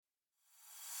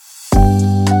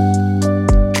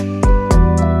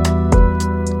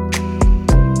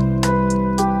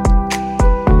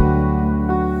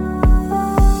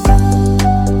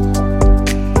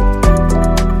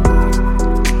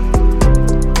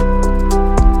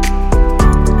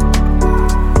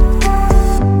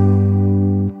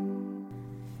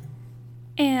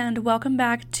welcome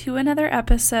back to another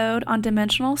episode on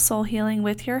Dimensional Soul Healing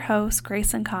with your host,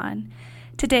 Grayson Kahn.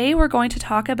 Today we're going to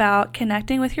talk about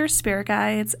connecting with your spirit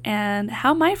guides and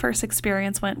how my first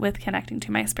experience went with connecting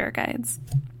to my spirit guides.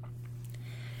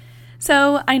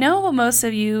 So I know most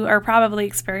of you are probably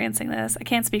experiencing this. I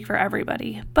can't speak for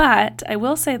everybody, but I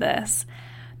will say this.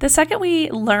 The second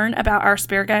we learn about our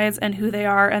spirit guides and who they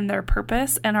are and their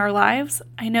purpose in our lives,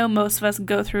 I know most of us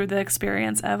go through the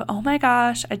experience of, oh my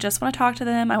gosh, I just want to talk to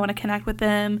them. I want to connect with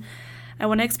them. I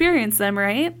want to experience them,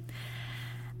 right?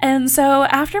 And so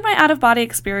after my out-of-body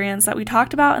experience that we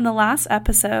talked about in the last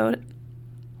episode,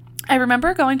 I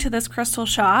remember going to this crystal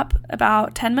shop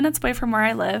about 10 minutes away from where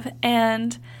I live,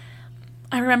 and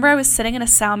I remember I was sitting in a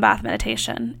sound bath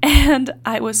meditation, and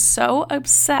I was so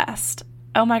obsessed.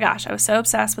 Oh my gosh, I was so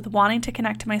obsessed with wanting to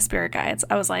connect to my spirit guides.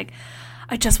 I was like,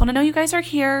 I just want to know you guys are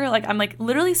here. Like, I'm like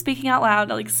literally speaking out loud,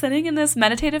 like sitting in this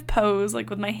meditative pose, like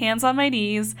with my hands on my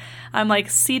knees. I'm like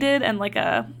seated in like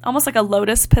almost like a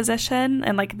lotus position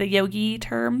and like the yogi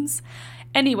terms.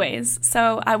 Anyways,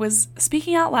 so I was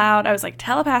speaking out loud. I was like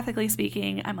telepathically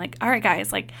speaking. I'm like, all right,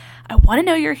 guys, like, I want to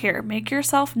know you're here. Make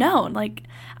yourself known. Like,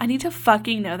 I need to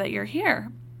fucking know that you're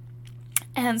here.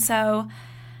 And so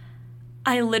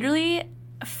I literally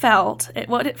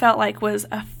what it felt like was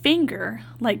a finger,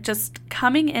 like just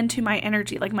coming into my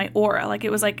energy, like my aura, like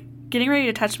it was like getting ready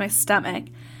to touch my stomach.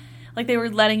 Like they were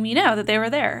letting me know that they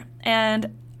were there.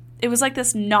 And it was like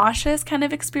this nauseous kind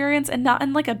of experience, and not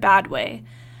in like a bad way.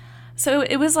 So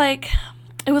it was like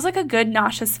a good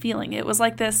nauseous feeling. It was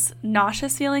like this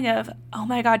nauseous feeling of, oh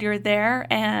my God, you're there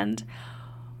and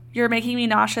you're making me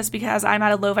nauseous because I'm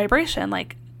at a low vibration.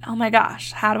 Like, oh my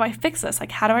gosh, how do I fix this?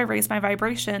 Like, how do I raise my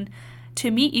vibration to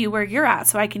meet you where you're at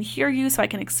so I can hear you, so I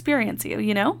can experience you,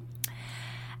 you know?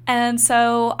 And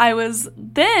so I was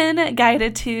then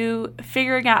guided to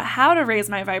figuring out how to raise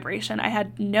my vibration. I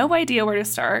had no idea where to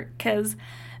start because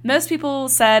most people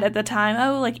said at the time,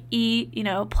 oh, like eat,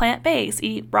 plant-based,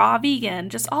 eat raw vegan,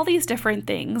 just all these different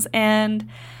things. And,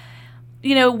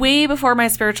 way before my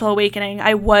spiritual awakening,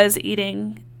 I was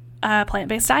eating a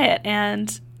plant-based diet.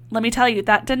 And let me tell you,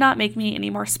 that did not make me any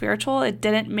more spiritual. It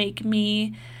made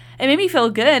me feel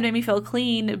good, made me feel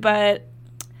clean, but,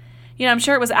 I'm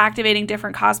sure it was activating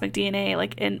different cosmic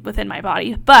DNA within my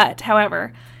body. But,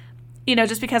 however,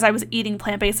 just because I was eating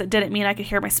plant-based, it didn't mean I could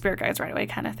hear my spirit guides right away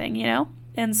kind of thing,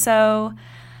 And so,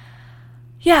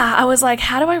 yeah, I was like,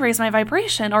 how do I raise my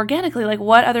vibration organically? Like,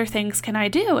 what other things can I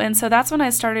do? And so that's when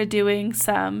I started doing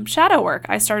some shadow work.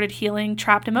 I started healing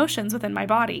trapped emotions within my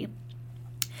body.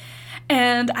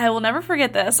 And I will never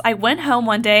forget this. I went home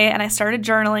one day and I started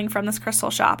journaling from this crystal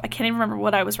shop. I can't even remember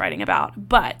what I was writing about,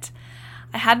 but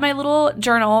I had my little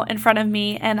journal in front of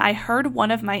me and I heard one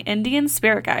of my Indian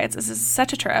spirit guides. This is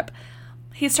such a trip.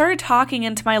 He started talking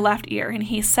into my left ear and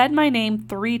he said my name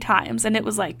 3 times and it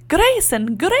was like,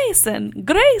 Grayson, Grayson,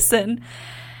 Grayson.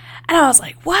 And I was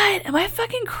like, what? Am I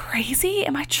fucking crazy?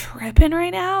 Am I tripping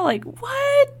right now? Like,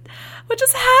 what? What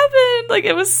just happened? Like,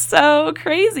 it was so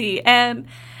crazy. And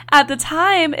at the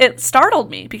time, it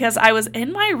startled me because I was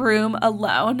in my room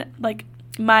alone. Like,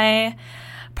 my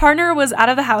partner was out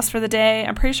of the house for the day.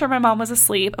 I'm pretty sure my mom was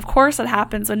asleep. Of course, it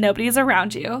happens when nobody's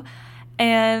around you.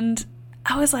 And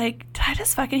I was like, did I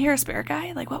just fucking hear a spirit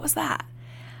guide? Like, what was that?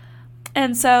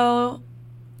 And so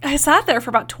I sat there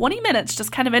for about 20 minutes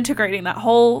just kind of integrating that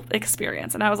whole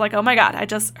experience. And I was like, oh my God, I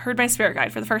just heard my spirit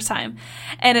guide for the first time.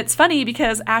 And it's funny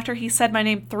because after he said my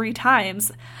name 3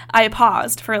 times, I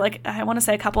paused for I want to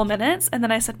say a couple of minutes. And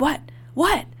then I said, what?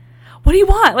 What do you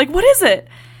want? Like, what is it?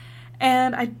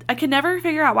 And I could never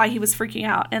figure out why he was freaking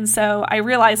out. And so I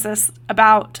realized this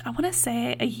about, I want to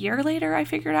say a year later, I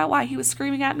figured out why he was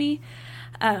screaming at me.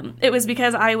 It was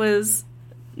because I was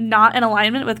not in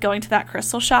alignment with going to that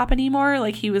crystal shop anymore.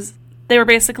 Like they were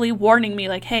basically warning me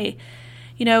like, hey,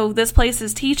 this place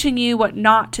is teaching you what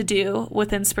not to do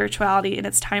within spirituality and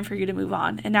it's time for you to move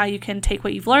on. And now you can take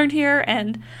what you've learned here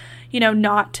and,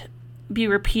 not be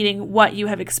repeating what you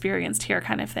have experienced here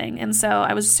kind of thing. And so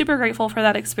I was super grateful for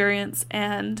that experience.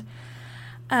 And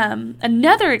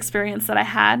another experience that I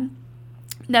had,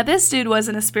 now this dude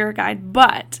wasn't a spirit guide,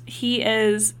 but he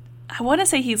is, I want to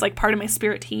say he's like part of my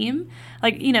spirit team,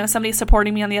 somebody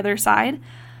supporting me on the other side.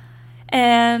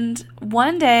 And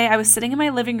one day I was sitting in my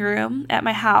living room at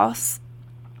my house.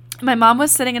 My mom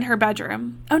was sitting in her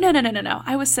bedroom. Oh, no.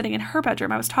 I was sitting in her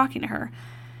bedroom. I was talking to her.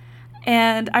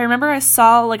 And I remember I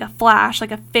saw like a flash,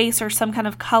 like a face or some kind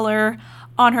of color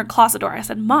on her closet door. I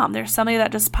said, Mom, there's somebody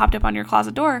that just popped up on your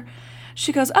closet door.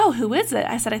 She goes, oh, who is it?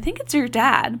 I said, I think it's your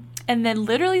dad. And then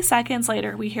literally seconds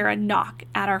later, we hear a knock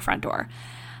at our front door.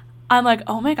 I'm like,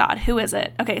 oh my God, who is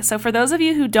it? Okay, so for those of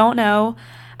you who don't know,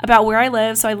 about where I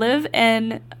live. So I live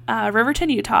in Riverton,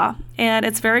 Utah, and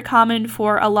it's very common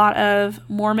for a lot of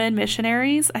Mormon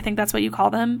missionaries, I think that's what you call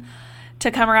them, to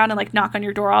come around and like knock on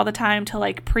your door all the time to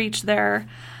like preach their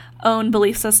own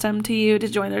belief system to you, to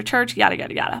join their church, yada,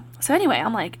 yada, yada. So anyway,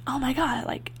 I'm like, oh my God,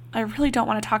 like, I really don't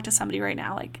want to talk to somebody right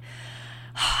now. Like,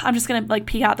 I'm just going to like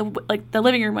peek out the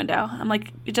living room window. I'm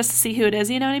like, just to see who it is,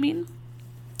 you know what I mean?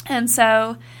 And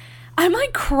so I'm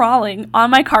like crawling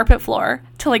on my carpet floor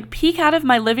to like peek out of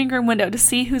my living room window to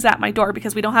see who's at my door,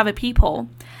 because we don't have a peephole.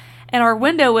 And our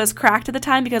window was cracked at the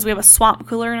time because we have a swamp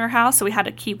cooler in our house. So we had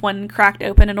to keep one cracked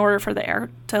open in order for the air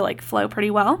to like flow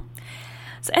pretty well.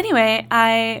 So anyway,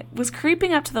 I was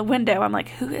creeping up to the window. I'm like,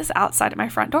 who is outside at my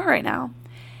front door right now?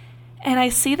 And I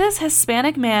see this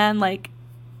Hispanic man, like,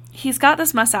 he's got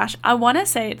this mustache. I want to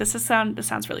say, this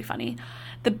sounds really funny.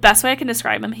 The best way I can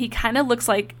describe him, he kind of looks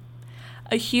like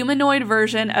a humanoid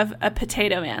version of a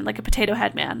potato man, like a potato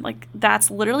head man. Like, that's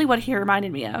literally what he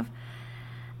reminded me of.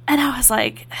 And I was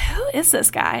like, who is this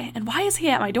guy? And why is he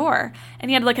at my door? And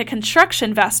he had like a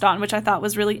construction vest on, which I thought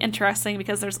was really interesting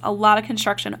because there's a lot of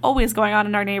construction always going on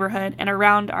in our neighborhood and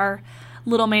around our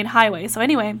little main highway. So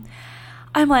anyway,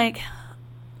 I'm like,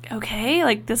 okay,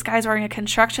 like this guy's wearing a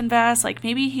construction vest. Like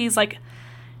maybe he's like,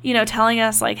 you know, telling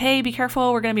us like, hey, be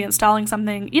careful, we're going to be installing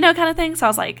something, you know, kind of thing. So I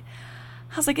was like,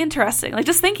 interesting. Like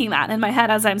just thinking that in my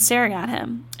head as I'm staring at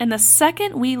him. And the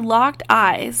second we locked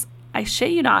eyes, I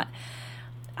shit you not,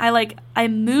 I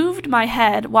moved my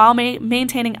head while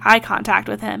maintaining eye contact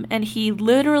with him, and he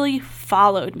literally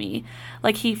followed me.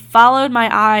 Like, he followed my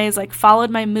eyes, like,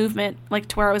 followed my movement, like,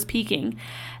 to where I was peeking.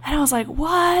 And I was like,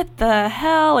 what the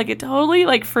hell? Like, it totally,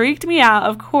 like, freaked me out,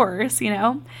 of course, you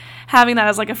know? Having that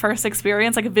as, like, a first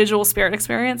experience, like, a visual spirit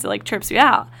experience, it, like, trips you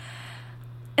out.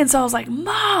 And so I was like,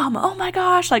 Mom, oh my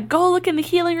gosh, like, go look in the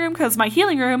healing room, because my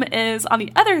healing room is on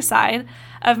the other side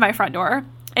of my front door,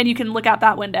 and you can look out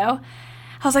that window.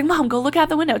 I was like, Mom, go look out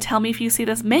the window. Tell me if you see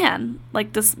this man,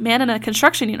 like this man in a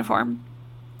construction uniform.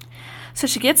 So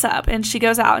she gets up and she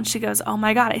goes out and she goes, oh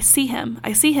my God, I see him.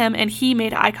 And he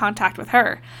made eye contact with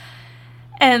her.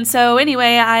 And so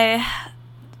anyway, I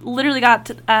literally got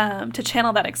to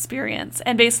channel that experience.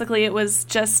 And basically it was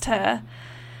just to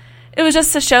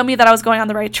show me that I was going on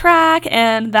the right track,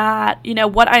 and that, you know,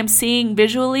 what I'm seeing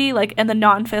visually, like in the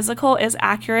non-physical, is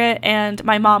accurate, and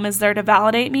my mom is there to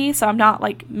validate me. So I'm not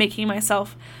like making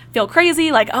myself feel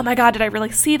crazy, like, oh my God, did I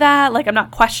really see that? Like, I'm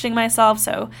not questioning myself.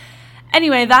 So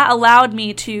anyway, that allowed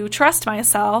me to trust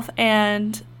myself,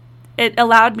 and it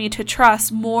allowed me to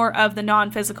trust more of the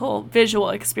non-physical visual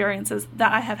experiences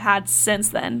that I have had since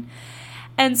then.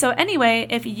 And so anyway,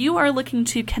 if you are looking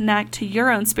to connect to your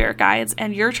own spirit guides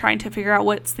and you're trying to figure out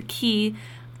what's the key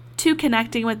to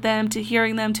connecting with them, to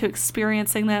hearing them, to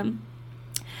experiencing them,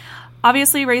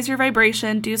 obviously raise your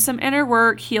vibration, do some inner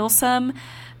work, heal some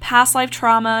past life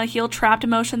trauma, heal trapped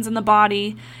emotions in the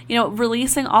body, you know,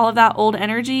 releasing all of that old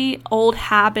energy, old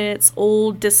habits,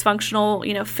 old dysfunctional,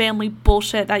 you know, family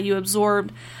bullshit that you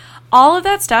absorbed. All of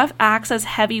that stuff acts as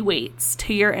heavy weights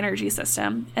to your energy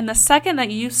system. And the second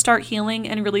that you start healing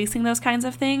and releasing those kinds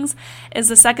of things is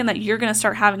the second that you're going to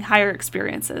start having higher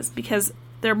experiences, because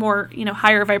they're more, you know,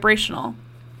 higher vibrational.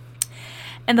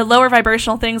 And the lower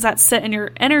vibrational things that sit in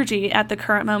your energy at the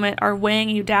current moment are weighing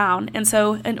you down. And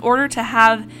so in order to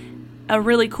have a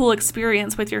really cool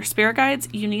experience with your spirit guides,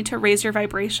 you need to raise your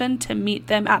vibration to meet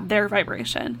them at their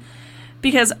vibration.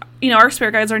 Because, you know, our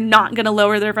spirit guides are not going to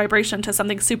lower their vibration to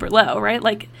something super low, right?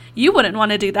 Like, you wouldn't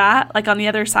want to do that, like, on the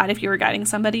other side if you were guiding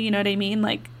somebody, you know what I mean?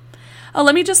 Like, oh,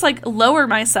 let me just, like, lower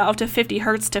myself to 50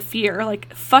 hertz to fear.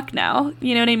 Like, fuck no,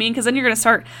 you know what I mean? Because then you're going to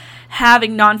start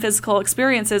having non-physical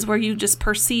experiences where you just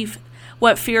perceive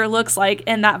what fear looks like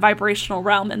in that vibrational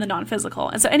realm in the non-physical.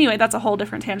 And so anyway, that's a whole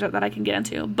different tangent that I can get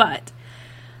into. But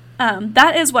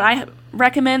that is what I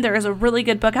recommend. There is a really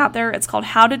good book out there. It's called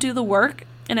How to Do the Work,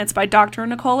 and it's by Dr.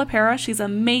 Nicole LePera. She's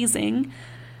amazing.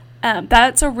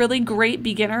 That's a really great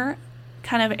beginner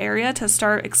kind of area to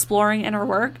start exploring inner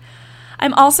work.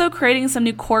 I'm also creating some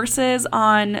new courses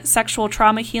on sexual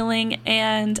trauma healing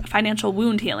and financial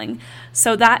wound healing.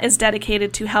 So that is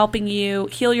dedicated to helping you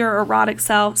heal your erotic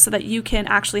self so that you can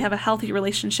actually have a healthy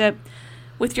relationship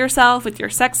with yourself, with your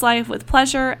sex life, with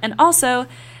pleasure, and also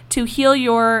to heal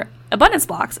your abundance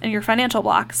blocks and your financial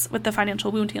blocks with the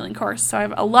financial wound healing course. So I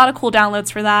have a lot of cool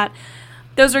downloads for that.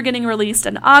 Those are getting released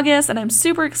in August, and I'm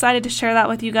super excited to share that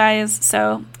with you guys.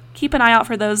 So keep an eye out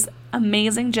for those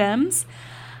amazing gems.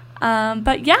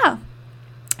 But yeah,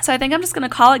 so I think I'm just going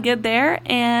to call it good there,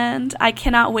 and I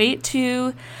cannot wait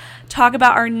to talk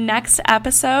about our next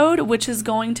episode, which is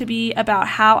going to be about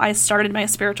how I started my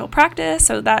spiritual practice.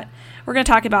 So that We're going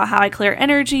to talk about how I clear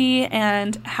energy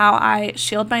and how I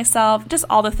shield myself, just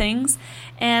all the things.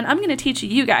 And I'm going to teach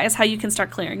you guys how you can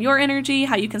start clearing your energy,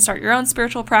 how you can start your own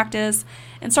spiritual practice,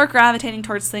 and start gravitating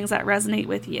towards things that resonate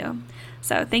with you.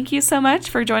 So thank you so much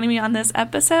for joining me on this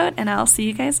episode, and I'll see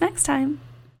you guys next time.